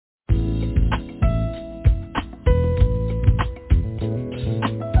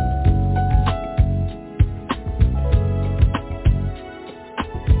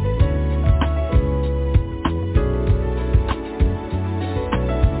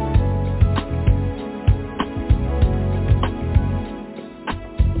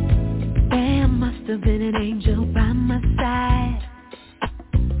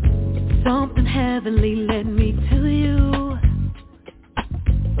heavenly, let me tell you.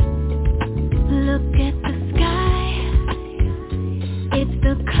 Look at the sky, it's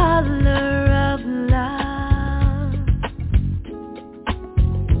the color of love.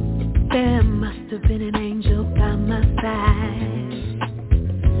 There must have been an angel by my side.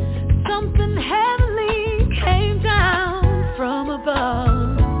 Something heavenly came down from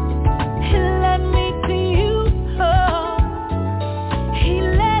above. He led me to you, oh, he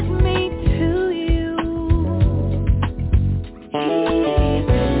led me to you. He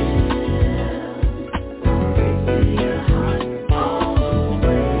will your heart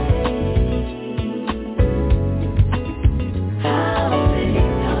always. How many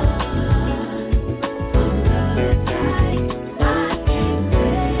times of love night I can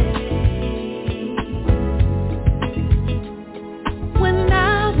say. When I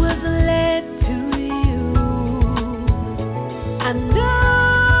was led to you, I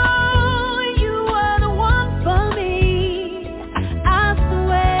know you were the one for me. I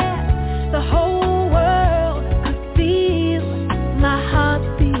swear the whole world could feel my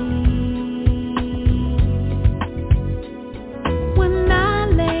heartbeat. When I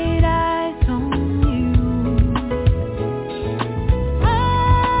laid eyes on you,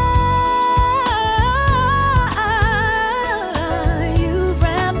 you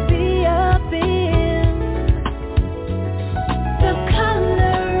wrapped me up in the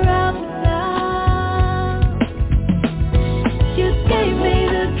color of love. You gave me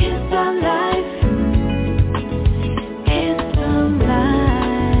the kiss of life, kiss of life.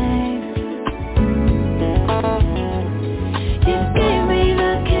 You gave me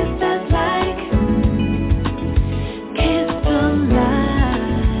the kiss that's like kiss of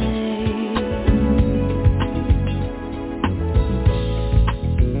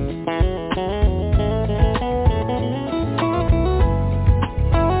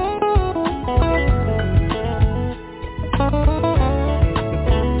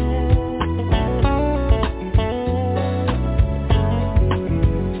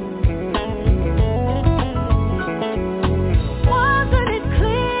Wasn't it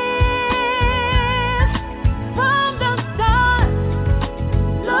clear from the start?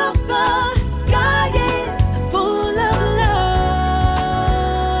 Look, the sky is full of love,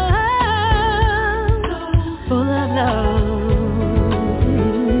 full of love.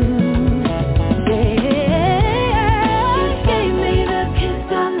 Yeah, you gave me the kiss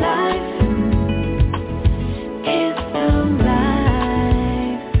of life, kiss of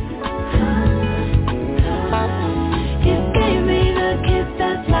life. You gave me the kiss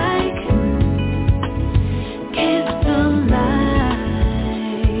that's like kiss of life.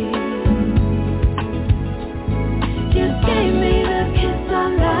 You gave me the kiss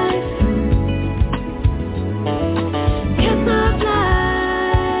of life, kiss of life.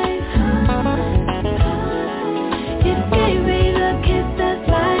 You gave me the kiss that's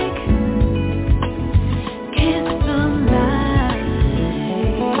like kiss of life.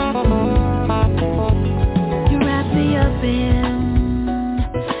 You wrapped me up in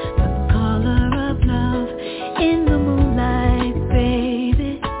the color of love in the moonlight,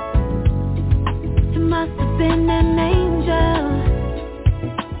 baby. It must have been an angel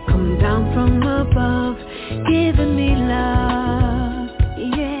come down from above, giving me love,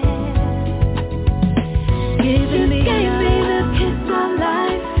 yeah, giving me love. You gave me the kiss of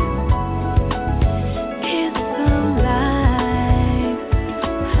life, kiss of life,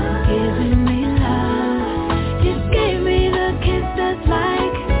 giving me love. You gave me the kiss that's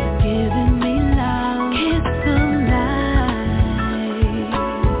like giving me love, kiss of life,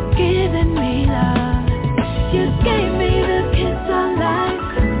 giving me love. You gave me the kiss of life,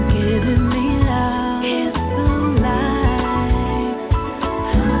 giving me love, kiss of life,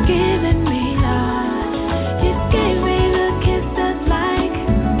 giving me love. You gave me the kiss that's like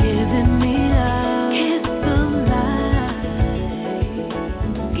giving me love, kiss of life,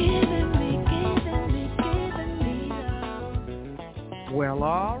 giving me love. Well,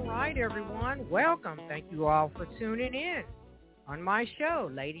 all right, everyone. Welcome. Thank you all for tuning in. On my show,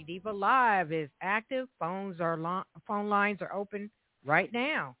 Lady Diva Live is active. Phone lines are open right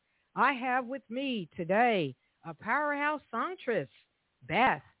now. I have with me today a powerhouse songstress.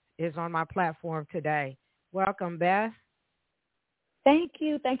 Beth is on my platform today. Welcome, Beth. Thank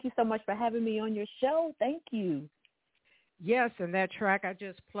you. Thank you so much for having me on your show. Thank you. Yes, and that track I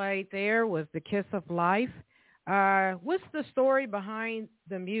just played there was The Kiss of Life. What's the story behind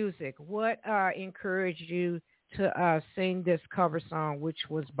the music? What encouraged you to sing this cover song, which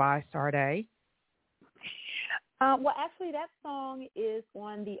was by Sade? Well, actually, that song is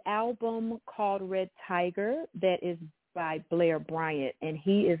on the album called Red Tiger that is by Blair Bryant, and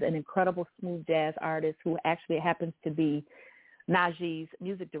he is an incredible smooth jazz artist who actually happens to be Najee's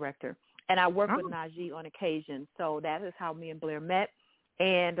music director. And I work with Najee on occasion, so that is how me and Blair met.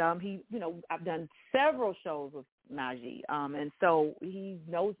 And I've done several shows with Najee, and so he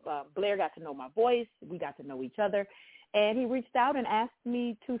knows. Blair got to know my voice. We got to know each other, and he reached out and asked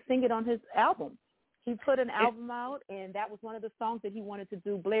me to sing it on his album. He put an album out, and that was one of the songs that he wanted to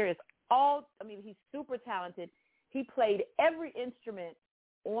do. Blair is he's super talented. He played every instrument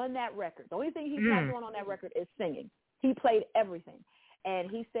on that record. The only thing he's not doing on that record is singing. He played everything.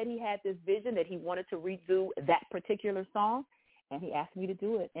 And he said he had this vision that he wanted to redo that particular song, and he asked me to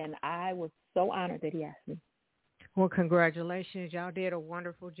do it. And I was so honored that he asked me. Well, congratulations. Y'all did a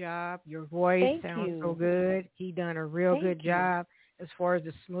wonderful job. Your voice sounds so good. He done a real good job as far as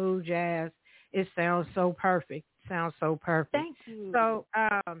the smooth jazz. It sounds so perfect. Sounds so perfect. Thank you. So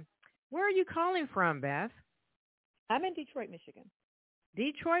where are you calling from, Beth? I'm in Detroit, Michigan.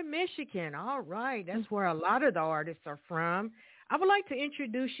 Detroit, Michigan. All right. That's where a lot of the artists are from. I would like to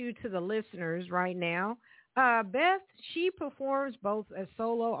introduce you to the listeners right now. Beth, she performs both as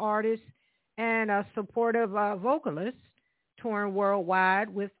solo artist and a supportive vocalist, touring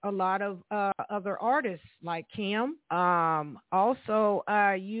worldwide with a lot of other artists like Kim. Also,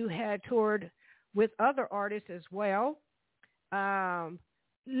 you had toured with other artists as well.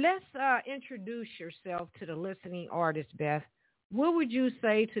 Let's introduce yourself to the listening artist, Beth. What would you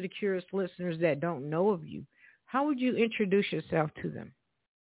say to the curious listeners that don't know of you? How would you introduce yourself to them?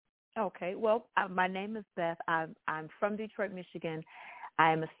 Okay. Well, my name is Beth. I'm from Detroit, Michigan.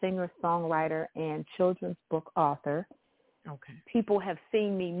 I am a singer, songwriter, and children's book author. Okay. People have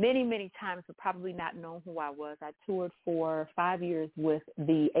seen me many, many times, but probably not known who I was. I toured for 5 years with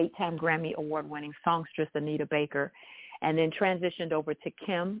the 8-time Grammy Award-winning songstress Anita Baker, and then transitioned over to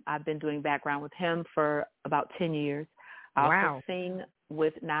Kim. I've been doing background with him for about 10 years. I also sing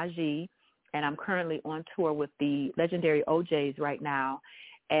with Najee, and I'm currently on tour with the legendary OJs right now,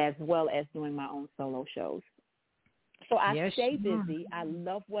 as well as doing my own solo shows. So I stay busy. I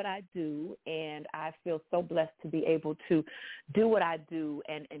love what I do, and I feel so blessed to be able to do what I do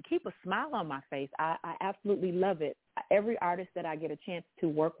and keep a smile on my face. I absolutely love it. Every artist that I get a chance to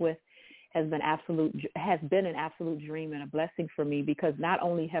work with has been an absolute dream and a blessing for me, because not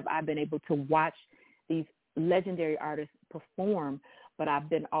only have I been able to watch these legendary artists perform, but I've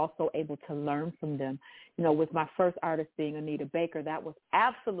been also able to learn from them. You know, with my first artist being Anita Baker, that was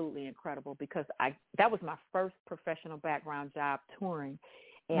absolutely incredible, because that was my first professional background job touring.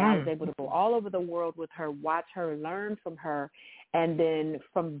 And I was able to go all over the world with her, watch her, learn from her. And then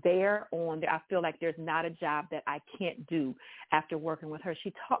from there on, I feel like there's not a job that I can't do after working with her.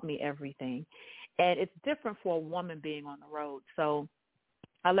 She taught me everything. And it's different for a woman being on the road. So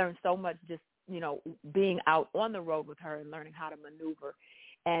I learned so much just, being out on the road with her and learning how to maneuver.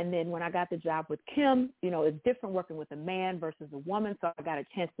 And then when I got the job with Kim, it's different working with a man versus a woman. So I got a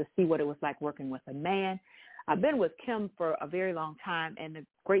chance to see what it was like working with a man. I've been with Kim for a very long time. And the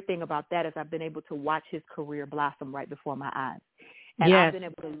great thing about that is I've been able to watch his career blossom right before my eyes. And I've been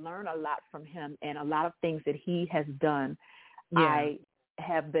able to learn a lot from him, and a lot of things that he has done. I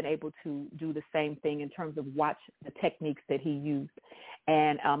have been able to do the same thing in terms of watch the techniques that he used.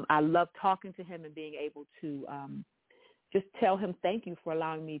 And I love talking to him and being able to just tell him thank you for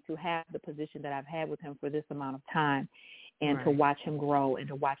allowing me to have the position that I've had with him for this amount of time, and to watch him grow and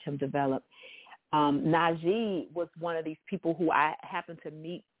to watch him develop. Najee was one of these people who I happened to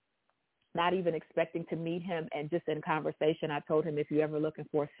meet, not even expecting to meet him. And just in conversation, I told him, if you're ever looking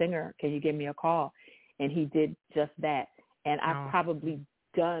for a singer, can you give me a call? And he did just that. And I've probably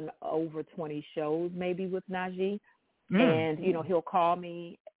done over 20 shows maybe with Najee. And, he'll call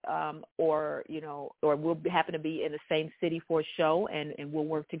me or we'll happen to be in the same city for a show, and we'll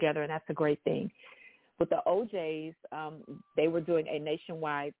work together, and that's a great thing. With the OJs, they were doing a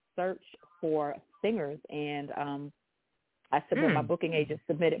nationwide search for singers, and my booking agent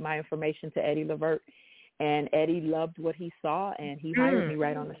submitted my information to Eddie Levert, and Eddie loved what he saw, and he hired me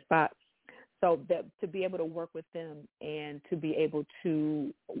right on the spot. So to be able to work with them and to be able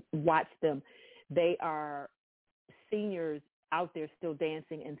to watch them, they are seniors out there still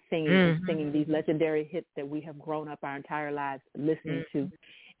dancing and singing and singing these legendary hits that we have grown up our entire lives listening to.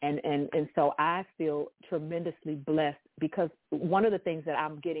 And so I feel tremendously blessed, because one of the things that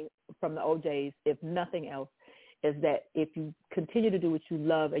I'm getting from the OJs, if nothing else, is that if you continue to do what you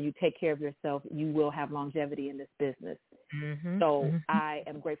love and you take care of yourself, you will have longevity in this business. I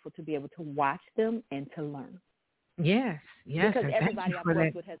am grateful to be able to watch them and to learn. Yes, yes, Because and thank everybody you I've for that.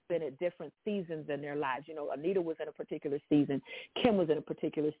 worked with has been at different seasons in their lives. You know, Anita was in a particular season, Kim was in a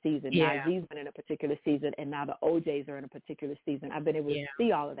particular season, Yeah, Nazee's been in a particular season, and now the OJs are in a particular season. I've been able to yeah.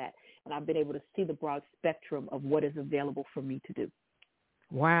 see all of that, and I've been able to see the broad spectrum of what is available for me to do.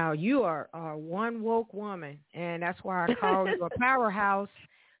 Wow, you are one woke woman, and that's why I call you a powerhouse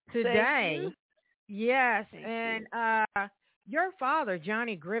today. Thank you. Yes, Thank and you. your father,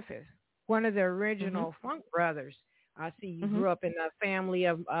 Johnny Griffith, one of the Mhm. original funk brothers. I see you Mhm. grew up in a family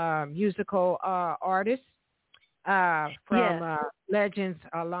of musical artists from Yes. legends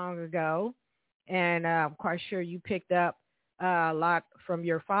long ago, and I'm quite sure you picked up a lot from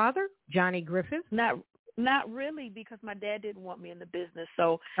your father, Johnny Griffith. Not really, because my dad didn't want me in the business.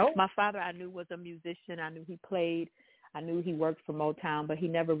 So Oh, my father, I knew, was a musician. I knew he played. I knew he worked for Motown, but he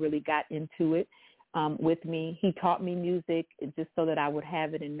never really got into it with me. He taught me music just so that I would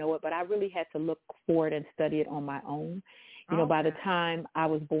have it and know it, but I really had to look for it and study it on my own. You know, by the okay. time I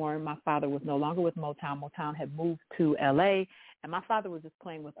was born, my father was no longer with Motown. Motown had moved to L.A., and my father was just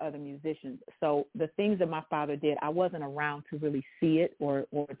playing with other musicians. So the things that my father did, I wasn't around to really see it or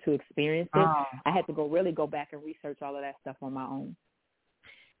to experience it. Oh, I had to really go back and research all of that stuff on my own.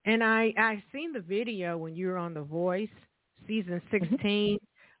 and I seen the video when you were on The Voice, season 16,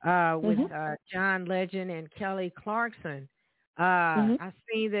 with John Legend and Kelly Clarkson. I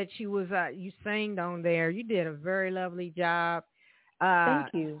seen that you sang on there. You did a very lovely job.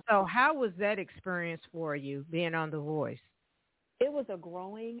 Thank you. So how was that experience for you, being on The Voice? It was a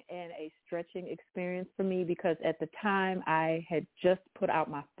growing and a stretching experience for me because at the time I had just put out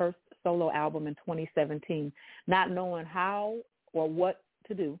my first solo album in 2017, not knowing how or what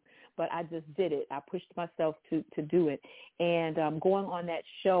to do, but I just did it. I pushed myself to do it. And going on that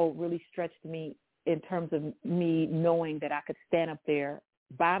show really stretched me in terms of me knowing that I could stand up there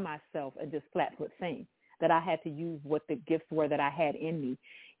by myself and just flat foot sing, that I had to use what the gifts were that I had in me.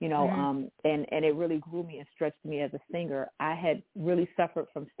 You know, and it really grew me and stretched me as a singer. I had really suffered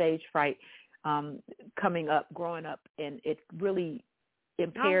from stage fright growing up, and it really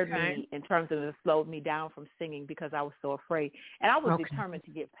impaired me in terms of it slowed me down from singing because I was so afraid. And I was determined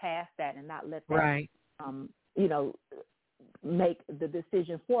to get past that and not let that, you know, make the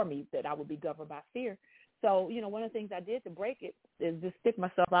decision for me that I would be governed by fear. So, you know, one of the things I did to break it is just stick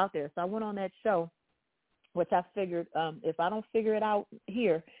myself out there. So I went on that show, which I figured if I don't figure it out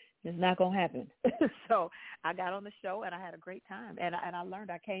here, it's not going to happen. So I got on the show, and I had a great time. And I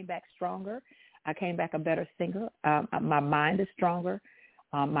learned. I came back stronger. I came back a better singer. My mind is stronger.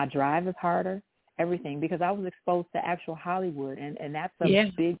 My drive is harder, everything, because I was exposed to actual Hollywood, and that's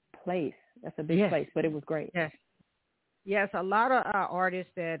a big place. That's a big place, but it was great. Yes. Yes, a lot of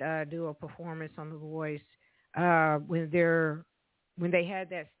artists that do a performance on The Voice, when they had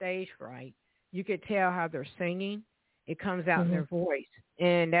that stage fright, you could tell how they're singing. It comes out in their voice,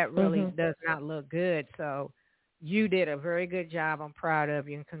 and that really does not look good. So you did a very good job. I'm proud of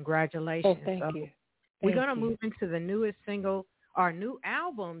you, and congratulations. Oh, thank you. We're going to move into the newest single, our new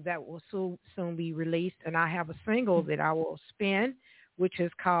album that will soon be released, and I have a single that I will spin, which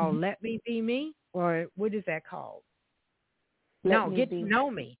is called Let Me Be Me, or what is that called? Get to Know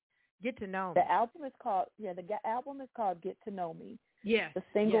Me. Get to Know Me. The album is called, the album is called Get to Know Me. Yes. The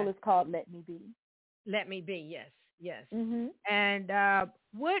single is called Let Me Be. Let Me Be, yes. And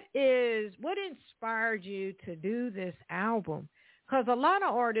what inspired you to do this album? Because a lot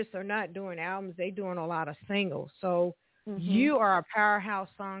of artists are not doing albums; they're doing a lot of singles. So you are a powerhouse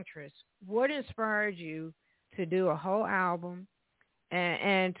songstress. What inspired you to do a whole album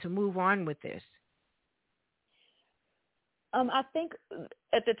and to move on with this? I think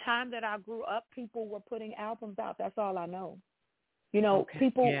at the time that I grew up, people were putting albums out. That's all I know. You know,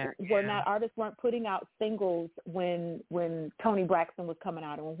 artists weren't putting out singles when Toni Braxton was coming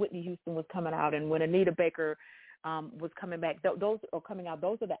out and when Whitney Houston was coming out and when Anita Baker was coming back. Those are coming out.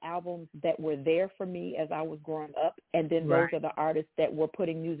 Those are the albums that were there for me as I was growing up. And then those are the artists that were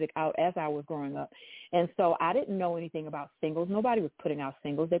putting music out as I was growing up. And so I didn't know anything about singles. Nobody was putting out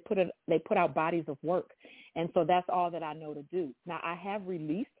singles. They put out bodies of work. And so that's all that I know to do. Now, I have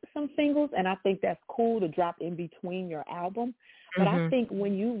released some singles, and I think that's cool to drop in between your album. But I think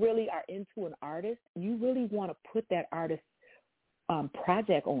when you really are into an artist, you really want to put that artist's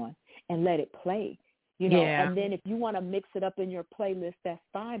project on and let it play. You know, and then if you want to mix it up in your playlist, that's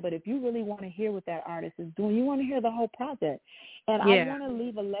fine. But if you really want to hear what that artist is doing, you want to hear the whole project. And I want to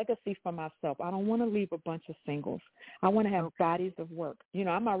leave a legacy for myself. I don't want to leave a bunch of singles. I want to have bodies of work. You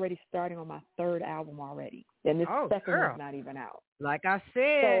know, I'm already starting on my third album already. And this second one's not even out. Like I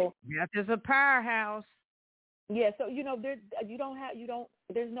said, BETH is a powerhouse. Yeah, so, you know,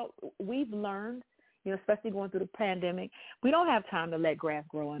 we've learned, especially going through the pandemic. We don't have time to let grass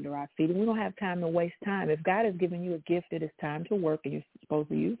grow under our feet, and we don't have time to waste time. If God has given you a gift, it is time to work, and you're supposed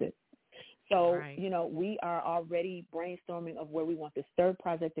to use it. So, right. We are already brainstorming of where we want this third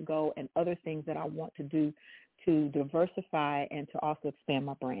project to go and other things that I want to do to diversify and to also expand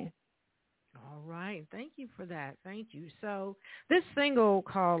my brand. All right. Thank you for that. Thank you. So this single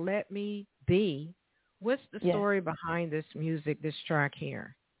called Let Me Be, what's the story behind this music, this track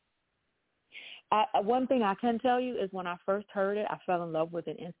here? One thing I can tell you is when I first heard it, I fell in love with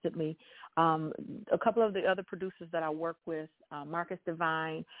it instantly. A couple of the other producers that I work with, Marcus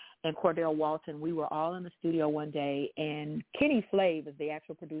Devine and Cordell Walton, we were all in the studio one day, and Kenny Flave is the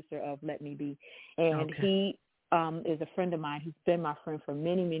actual producer of Let Me Be, and he is a friend of mine. He's been my friend for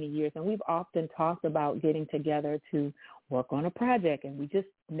many, many years, and we've often talked about getting together to work on a project, and we just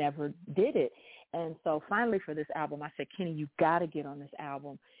never did it. And so finally for this album, I said, Kenny, you got to get on this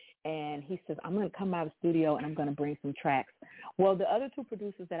album. And he says, I'm going to come out of the studio and I'm going to bring some tracks. Well, the other two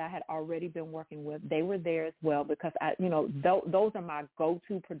producers that I had already been working with, they were there as well because, those are my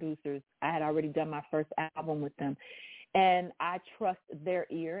go-to producers. I had already done my first album with them. And I trust their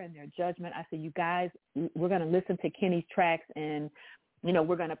ear and their judgment. I said, you guys, we're going to listen to Kenny's tracks and,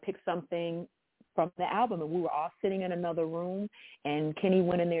 we're going to pick something from the album. And we were all sitting in another room, and Kenny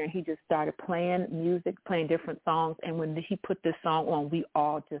went in there and he just started playing music, playing different songs. And when he put this song on, we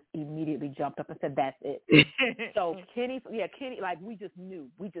all just immediately jumped up and said, that's it. So Kenny, like we just knew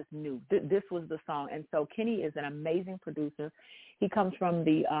this was the song. And so Kenny is an amazing producer. He comes from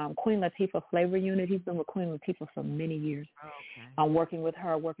the Queen Latifah flavor unit. He's been with Queen Latifah for many years. I'm working with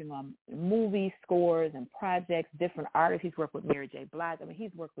her, working on movie scores and projects, different artists. He's worked with Mary J. Blige. I mean,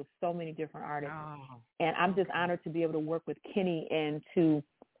 he's worked with so many different artists. And I'm just honored to be able to work with Kenny and to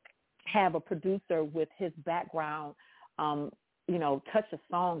have a producer with his background, touch a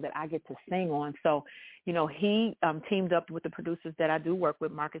song that I get to sing on. So, he teamed up with the producers that I do work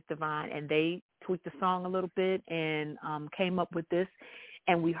with, Marcus Devine, and they tweaked the song a little bit and came up with this.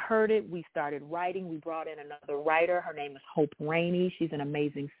 And we heard it. We started writing. We brought in another writer. Her name is Hope Rainey. She's an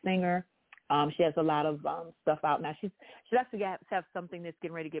amazing singer. She has a lot of stuff out now. She's actually have something that's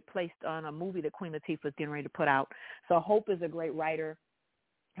getting ready to get placed on a movie that Queen Latifah is getting ready to put out. So Hope is a great writer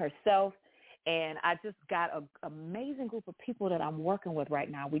herself. And I just got an amazing group of people that I'm working with right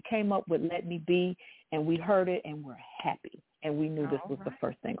now. We came up with Let Me Be, and we heard it, and we're happy. And we knew this was the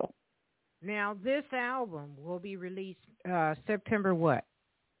first single. Now, this album will be released September what?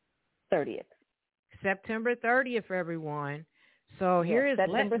 30th. September 30th, everyone. So here is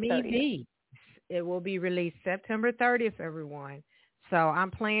Let Me Be. It will be released September 30th, everyone. So I'm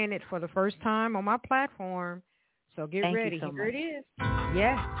playing it for the first time on my platform. So get ready. Here it is.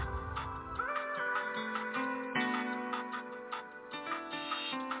 Yeah.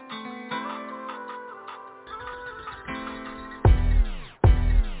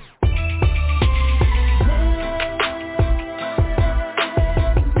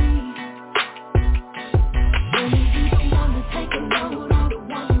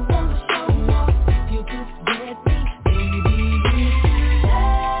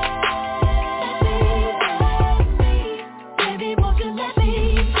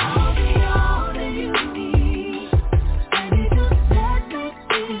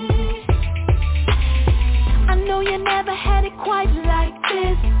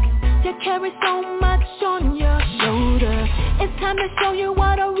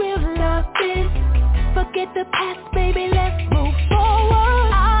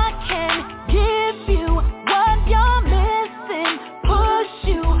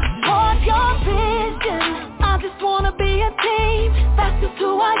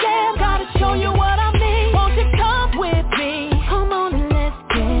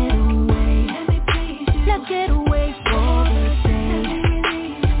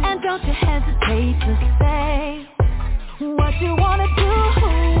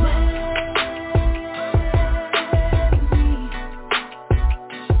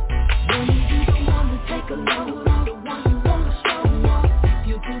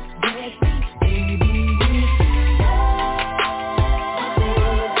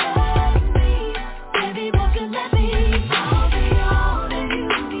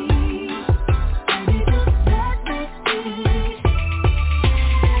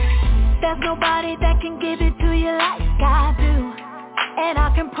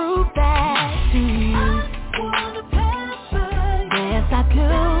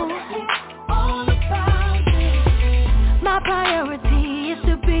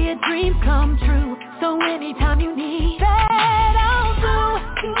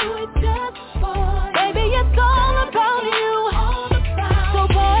 Baby, it's all about you. So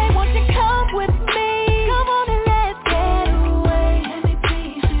boy, won't you come with me?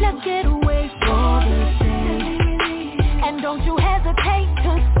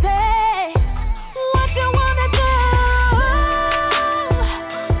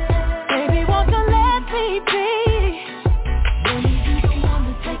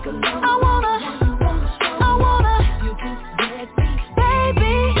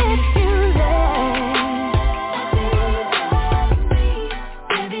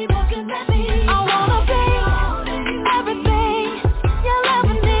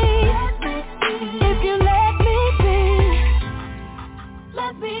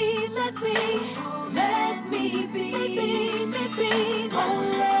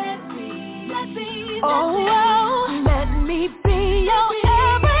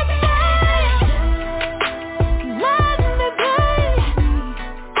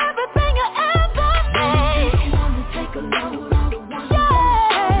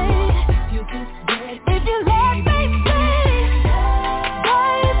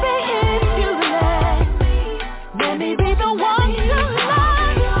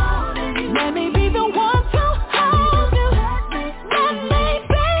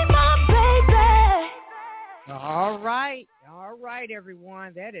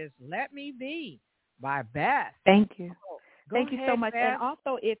 everyone. That is Let Me Be by BETH. Thank you. Go Thank you so ahead, much. Beth. And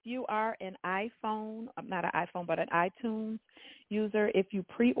also, if you are an iPhone, not an iPhone, but an iTunes user, if you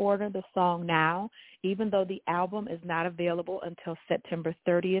pre-order the song now, even though the album is not available until September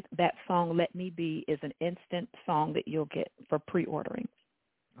 30th, that song, Let Me Be, is an instant song that you'll get for pre-ordering.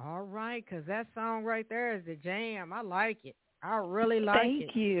 All right, because that song right there is the jam. I like it. I really like it.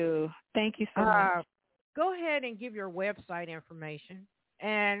 Thank you. Thank you so much. Go ahead and give your website information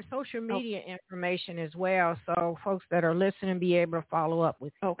and social media information as well, so folks that are listening be able to follow up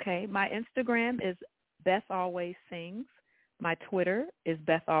with you. Okay. My Instagram is Beth Always Sings. My Twitter is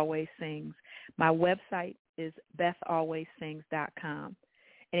Beth Always Sings. My website is BethAlwaysSings.com.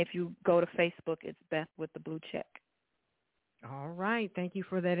 And if you go to Facebook, it's Beth with the blue check. All right. Thank you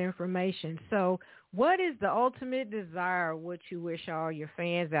for that information. So what is the ultimate desire, what you wish all your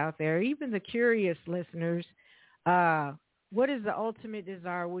fans out there, even the curious listeners, what is the ultimate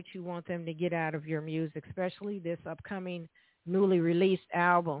desire, what you want them to get out of your music, especially this upcoming newly released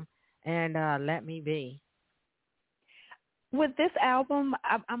album, and Let Me Be? With this album,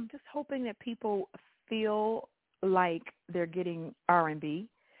 I'm just hoping that people feel like they're getting R&B,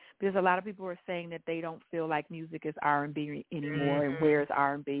 because a lot of people are saying that they don't feel like music is R&B anymore, and where's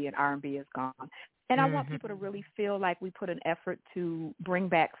R&B, and R&B is gone. And I want people to really feel like we put an effort to bring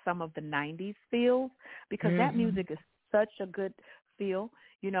back some of the 90s feels, because that music is such a good feel.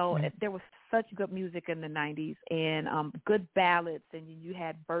 You know, there was such good music in the 90s, and good ballads, and you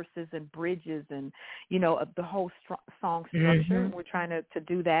had verses and bridges and, you know, the whole song structure. And we're trying to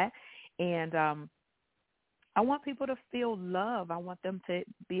do that. And I want people to feel love. I want them to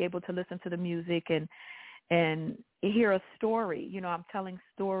be able to listen to the music and hear a story. You know, I'm telling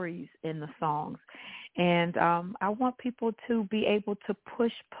stories in the songs. And I want people to be able to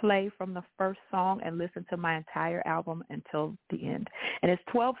push play from the first song and listen to my entire album until the end. And it's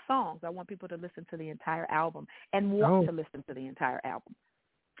 12 songs. I want people to listen to the entire album and want to listen to the entire album.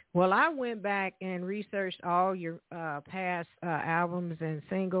 Well, I went back and researched all your past albums and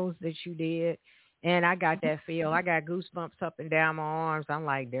singles that you did, and I got that feel. I got goosebumps up and down my arms. I'm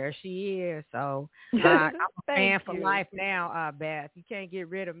like, there she is. So I'm a fan for life now, Beth. You can't get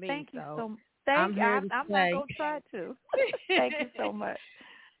rid of me. Thank you so much. I'm not going to try to. Thank you so much.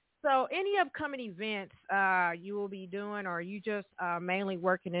 So any upcoming events you will be doing, or are you just mainly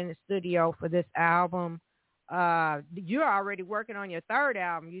working in the studio for this album? You're already working on your third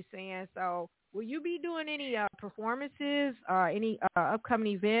album, you saying. So will you be doing any performances or any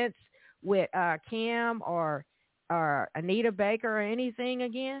upcoming events with Kim or Anita Baker or anything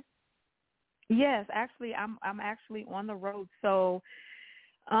again? Yes, actually, I'm actually on the road. So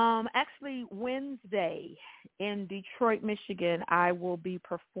actually Wednesday in Detroit, Michigan, I will be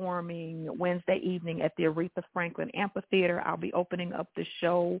performing Wednesday evening at the Aretha Franklin Amphitheater. I'll be opening up the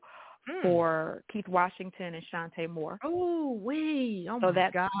show for Keith Washington and Shantae Moore. Oh, wait. Oh, so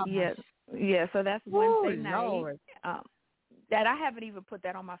my God. Yeah, so that's Wednesday night. Lord. That I haven't even put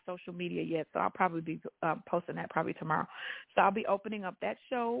that on my social media yet, so I'll probably be posting that probably tomorrow. So I'll be opening up that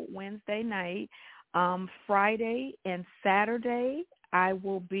show Wednesday night. Friday and Saturday, I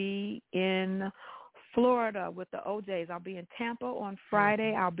will be in Florida with the OJs. I'll be in Tampa on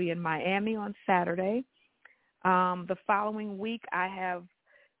Friday. I'll be in Miami on Saturday. The following week, I have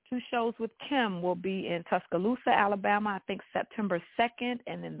 2 shows with Kim. We'll be in Tuscaloosa, Alabama, I think September 2nd,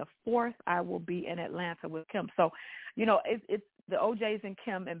 and then the 4th, I will be in Atlanta with Kim. So, you know, it's the OJs and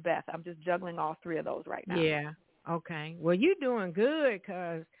Kim and Beth. I'm just juggling all 3 of those right now. Yeah. Okay. Well, you're doing good,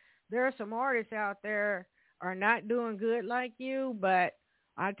 because there are some artists out there are not doing good like you, but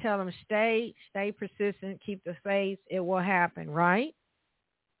I tell them stay persistent, keep the faith. It will happen, right?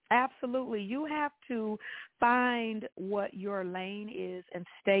 Absolutely. You have to find what your lane is and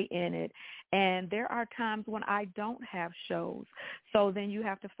stay in it. And there are times when I don't have shows. So then you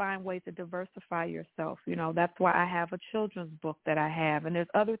have to find ways to diversify yourself. You know, that's why I have a children's book that I have. And there's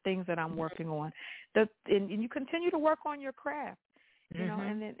other things that I'm working on. And you continue to work on your craft, you know,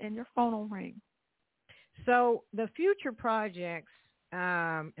 and your phone will ring. So the future projects,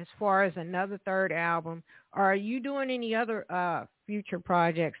 as far as another third album, are you doing any other future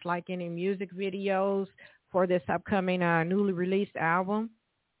projects, like any music videos for this upcoming newly released album?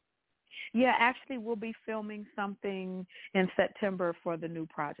 Yeah, actually we'll be filming something in September for the new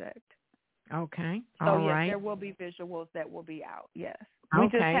project. Okay. So all yes, right. there will be visuals that will be out, yes. We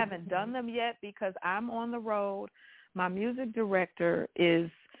just haven't done them yet because I'm on the road. My music director is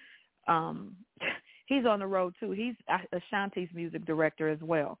he's on the road too. He's Ashanti's music director as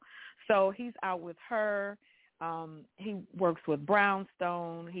well. So he's out with her. He works with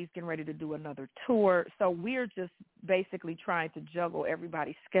Brownstone. He's getting ready to do another tour. So we're just basically trying to juggle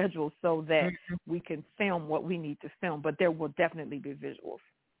everybody's schedule so that we can film what we need to film. But there will definitely be visuals.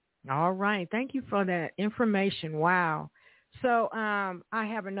 All right. Thank you for that information. Wow. So I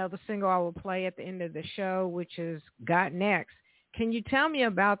have another single I will play at the end of the show, which is Got Next. Can you tell me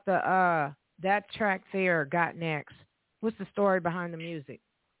about the that track there, Got Next? What's the story behind the music?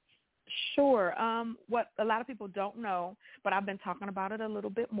 Sure. What a lot of people don't know, but I've been talking about it a little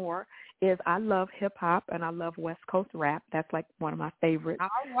bit more, is I love hip hop and I love West Coast rap. That's like one of my favorite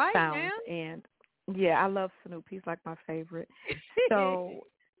sounds. Now. And yeah, I love Snoop. He's like my favorite. So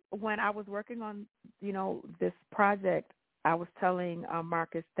when I was working on, this project, I was telling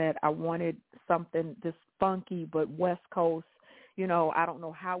Marcus that I wanted something this funky but West Coast. I don't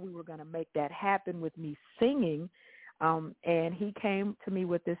know how we were going to make that happen with me singing. And he came to me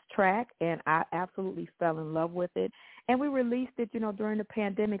with this track, and I absolutely fell in love with it. And we released it, during the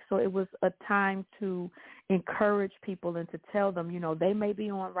pandemic, so it was a time to encourage people and to tell them, they may be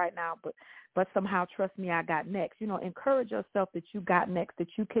on right now, but somehow, trust me, I got next. Encourage yourself that you got next, that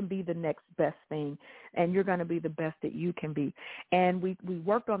you can be the next best thing, and you're going to be the best that you can be. And we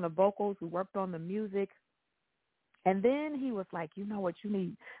worked on the vocals, we worked on the music. And then he was like, you know what, you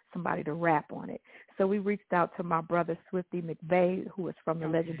need somebody to rap on it. So we reached out to my brother, Swifty McVeigh, who is from the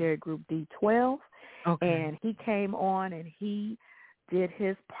legendary group D12. Okay. And he came on and he did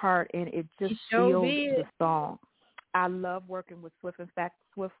his part, and it just sealed the song. I love working with Swift. In fact,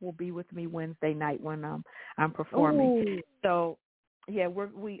 Swift will be with me Wednesday night when I'm performing. Ooh. So, yeah,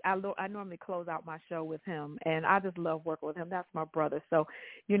 I normally close out my show with him, and I just love working with him. That's my brother. So,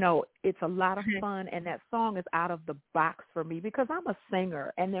 it's a lot of fun, and that song is out of the box for me because I'm a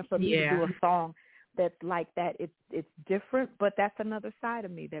singer, and then for me to do a song that's like that, it's different, but that's another side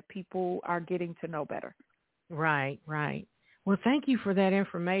of me that people are getting to know better. Right. Well, thank you for that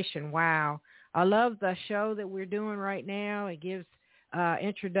information. Wow. I love the show that we're doing right now. It gives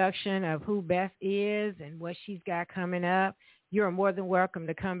introduction of who BETH is and what she's got coming up. You're more than welcome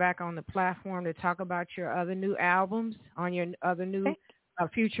to come back on the platform to talk about your other new albums, on your other new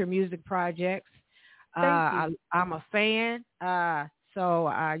future music projects. I'm a fan,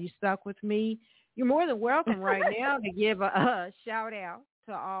 so you stuck with me. You're more than welcome right now to give a shout out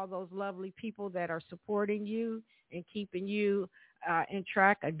to all those lovely people that are supporting you and keeping you in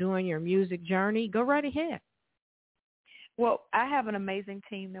track of doing your music journey. Go right ahead. Well, I have an amazing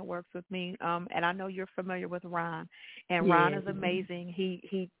team that works with me, and I know you're familiar with Ron, and Ron is amazing.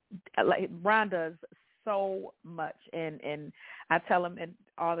 Ron does so much, and I tell him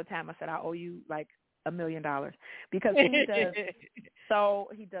all the time. I said I owe you like $1 million because he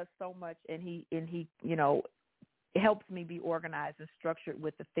does so much, and he helps me be organized and structured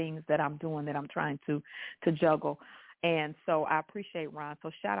with the things that I'm doing, that I'm trying to juggle. And so I appreciate Ron.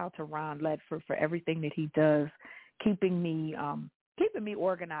 So shout out to Ron Ledford for everything that he does, keeping me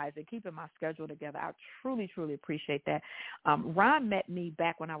organized and keeping my schedule together. I truly, truly appreciate that. Ron met me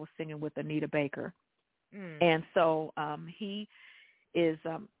back when I was singing with Anita Baker. And so he is,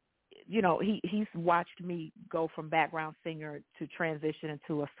 he's watched me go from background singer to transition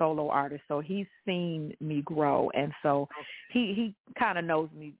into a solo artist. So he's seen me grow. And so he kind of knows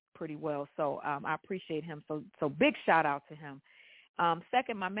me pretty well. So I appreciate him. So big shout out to him.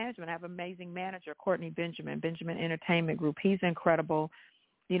 Second, my management. I have an amazing manager, Courtney Benjamin Entertainment Group. He's incredible.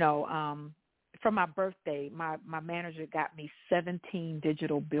 For my birthday, my manager got me 17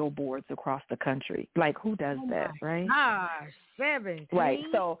 digital billboards across the country. Like, who does that, right? 17. Right.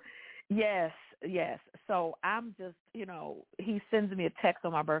 So, yes. So I'm just, he sends me a text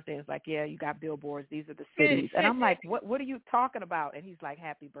on my birthday. It's like, yeah, you got billboards. These are the cities. And I'm like, what are you talking about? And he's like,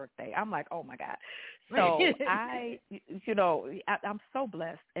 happy birthday. I'm like, oh, my God. So I'm so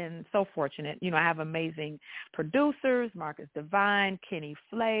blessed and so fortunate. I have amazing producers, Marcus Devine, Kenny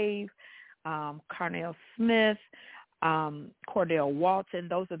Flave, Carnell Smith, Cordell Walton.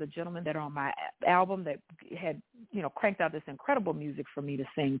 Those are the gentlemen that are on my album that had, cranked out this incredible music for me to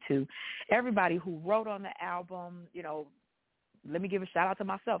sing to. Everybody who wrote on the album, let me give a shout out to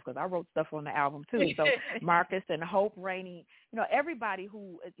myself because I wrote stuff on the album too. So Marcus and Hope Rainey, everybody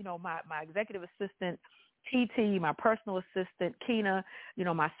who, my executive assistant, TT, my personal assistant, Keena,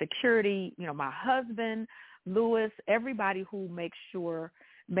 my security, my husband, Lewis, everybody who makes sure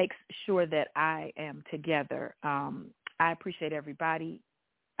that I am together. I appreciate everybody.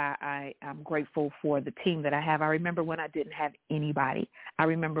 I'm grateful for the team that I have. I remember when I didn't have anybody. I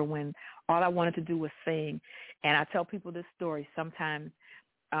remember when all I wanted to do was sing. And I tell people this story. Sometimes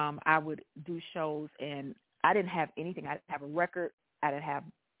I would do shows and I didn't have anything. I didn't have a record. I didn't have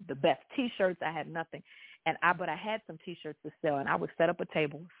the BETH T-shirts. I had nothing. But I had some T-shirts to sell, and I would set up a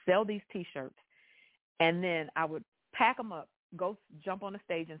table, sell these T-shirts, and then I would pack them up, go jump on the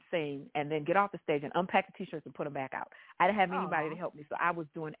stage and sing, and then get off the stage and unpack the T-shirts and put them back out. I didn't have anybody to help me, so I was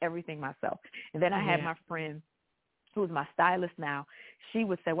doing everything myself. And then I had my friend, who's my stylist now. She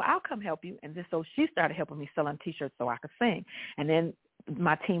would say, well, I'll come help you. And then so she started helping me selling T-shirts so I could sing. And then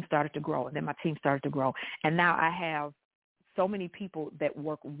my team started to grow, and then my team started to grow. And now I have so many people that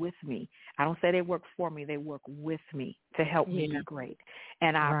work with me. I don't say they work for me. They work with me to help me be great.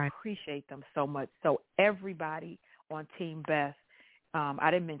 And I appreciate them so much. So everybody on Team BETH,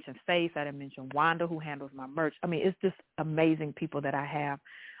 I didn't mention Faith. I didn't mention Wanda, who handles my merch. I mean, it's just amazing people that I have.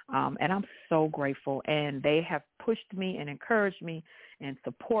 And I'm so grateful. And they have pushed me and encouraged me and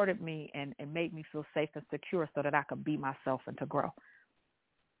supported me and made me feel safe and secure so that I could be myself and to grow.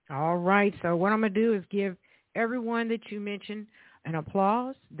 All right. So what I'm going to do is give everyone that you mentioned an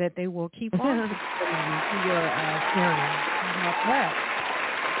applause that they will keep on to your ceremony.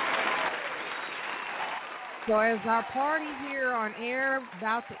 So as our party here on air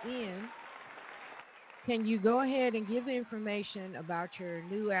about to end, can you go ahead and give the information about your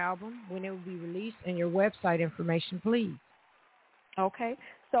new album, when it will be released, and your website information, please? Okay.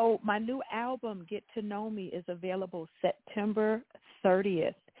 So my new album, Get to Know Me, is available September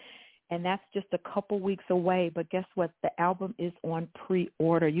 30th. And that's just a couple weeks away. But guess what? The album is on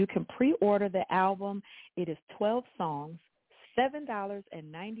pre-order. You can pre-order the album. It is 12 songs,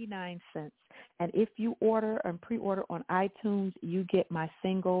 $7.99. And if you order and pre-order on iTunes, you get my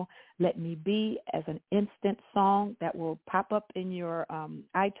single, Let Me Be, as an instant song that will pop up in your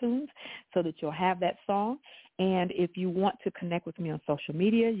iTunes so that you'll have that song. And if you want to connect with me on social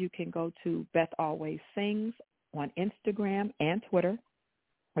media, you can go to Beth Always Sings on Instagram and Twitter,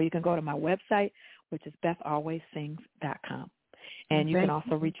 or you can go to my website, which is BethAlwaysSings.com. And you can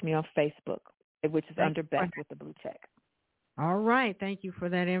also reach me on Facebook, which is under Beth with the blue check. All right. Thank you for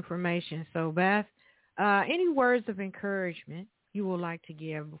that information. So, Beth, any words of encouragement you would like to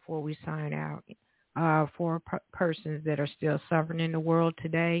give before we sign out for persons that are still suffering in the world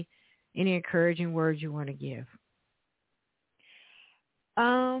today? Any encouraging words you want to give?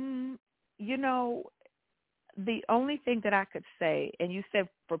 You know, the only thing that I could say, and you said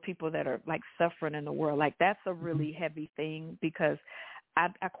for people that are like suffering in the world, like that's a really heavy thing, because I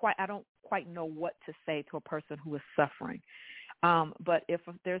don't quite know what to say to a person who is suffering. But if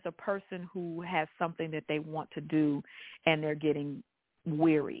there's a person who has something that they want to do and they're getting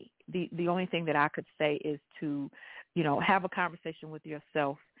weary, the only thing that I could say is to, have a conversation with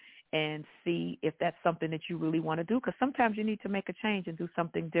yourself and see if that's something that you really want to do, because sometimes you need to make a change and do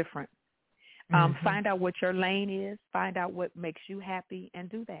something different. Find out what your lane is, find out what makes you happy, and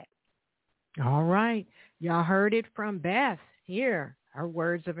do that. All right. Y'all heard it from Beth here, her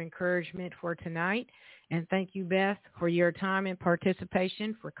words of encouragement for tonight. And thank you, Beth, for your time and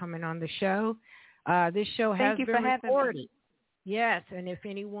participation, for coming on the show. This show has been recorded. Yes, and if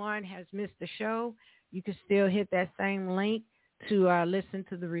anyone has missed the show, you can still hit that same link to listen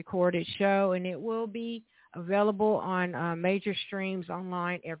to the recorded show, and it will be available on major streams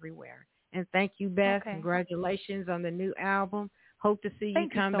online everywhere. And thank you, Beth. Okay. Congratulations on the new album. Hope to see you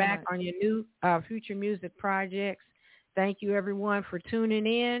come back on your new future music projects. Thank you, everyone, for tuning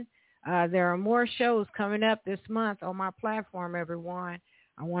in. There are more shows coming up this month on my platform, everyone.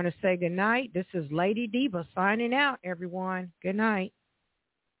 I want to say good night. This is Lady Diva signing out, everyone. Good night.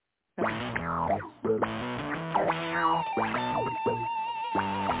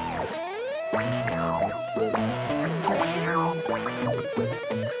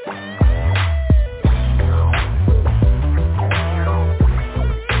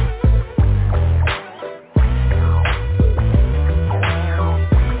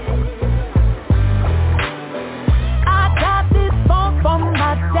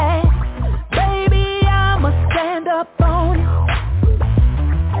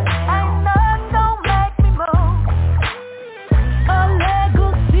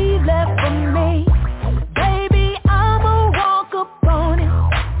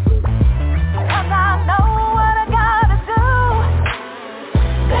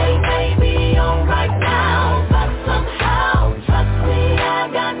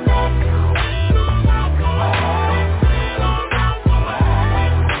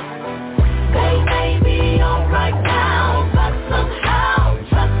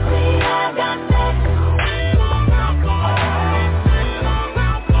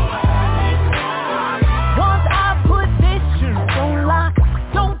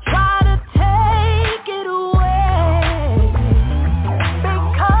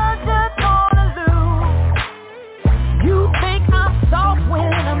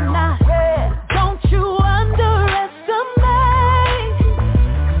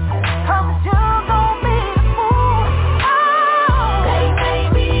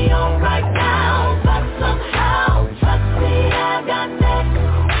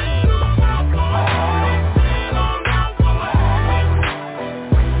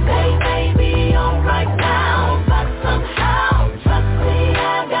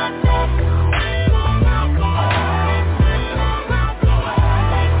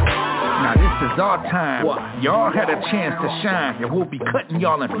 our time. Y'all had a chance to shine, and we'll be cutting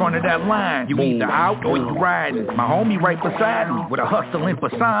y'all in front of that line. You either out or you riding. My homie right beside me with a hustling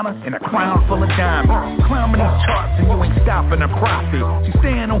persona and a crown full of diamonds. Climbing these charts and you ain't stopping a profit. She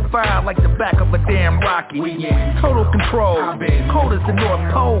staying on fire like the back of a damn rocket. We in total control, cold as the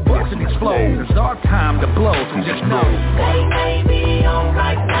North Pole, bust and explode. It's our time to blow, so just know they may be on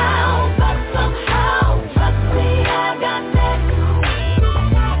right now, but somehow, trust me, I got next.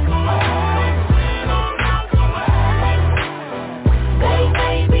 They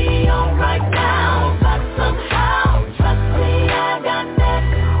may be on right now, but somehow, trust me, I got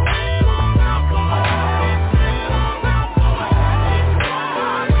next.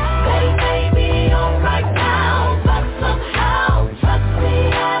 They may be on right now, but somehow, trust me,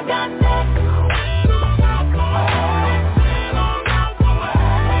 I got next.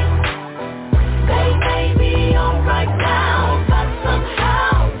 They may be on right now, but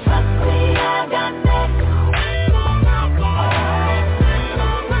somehow, trust me, I got next.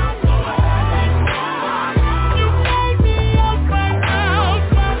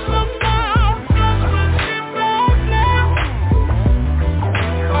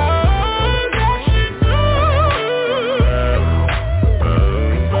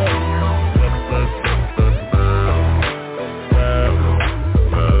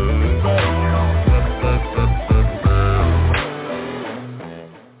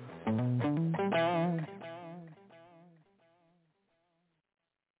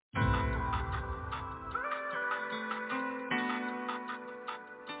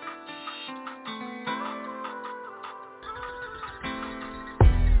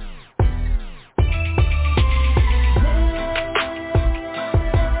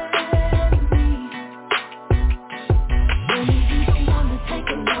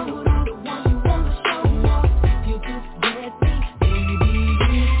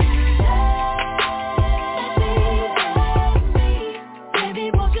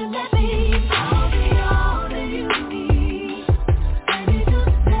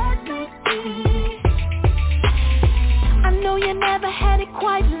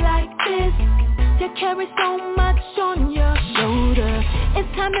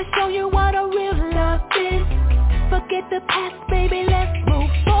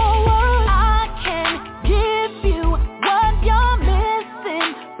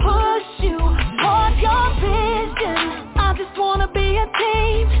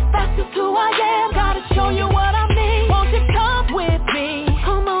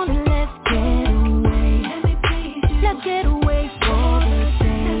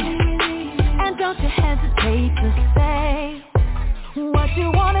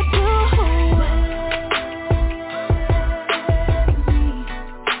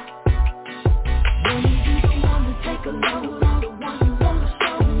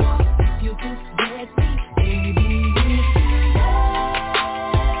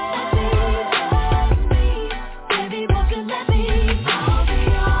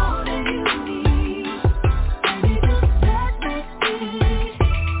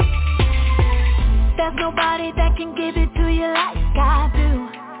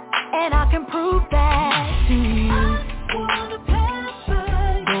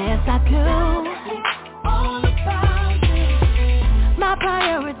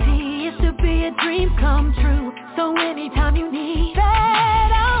 Come true.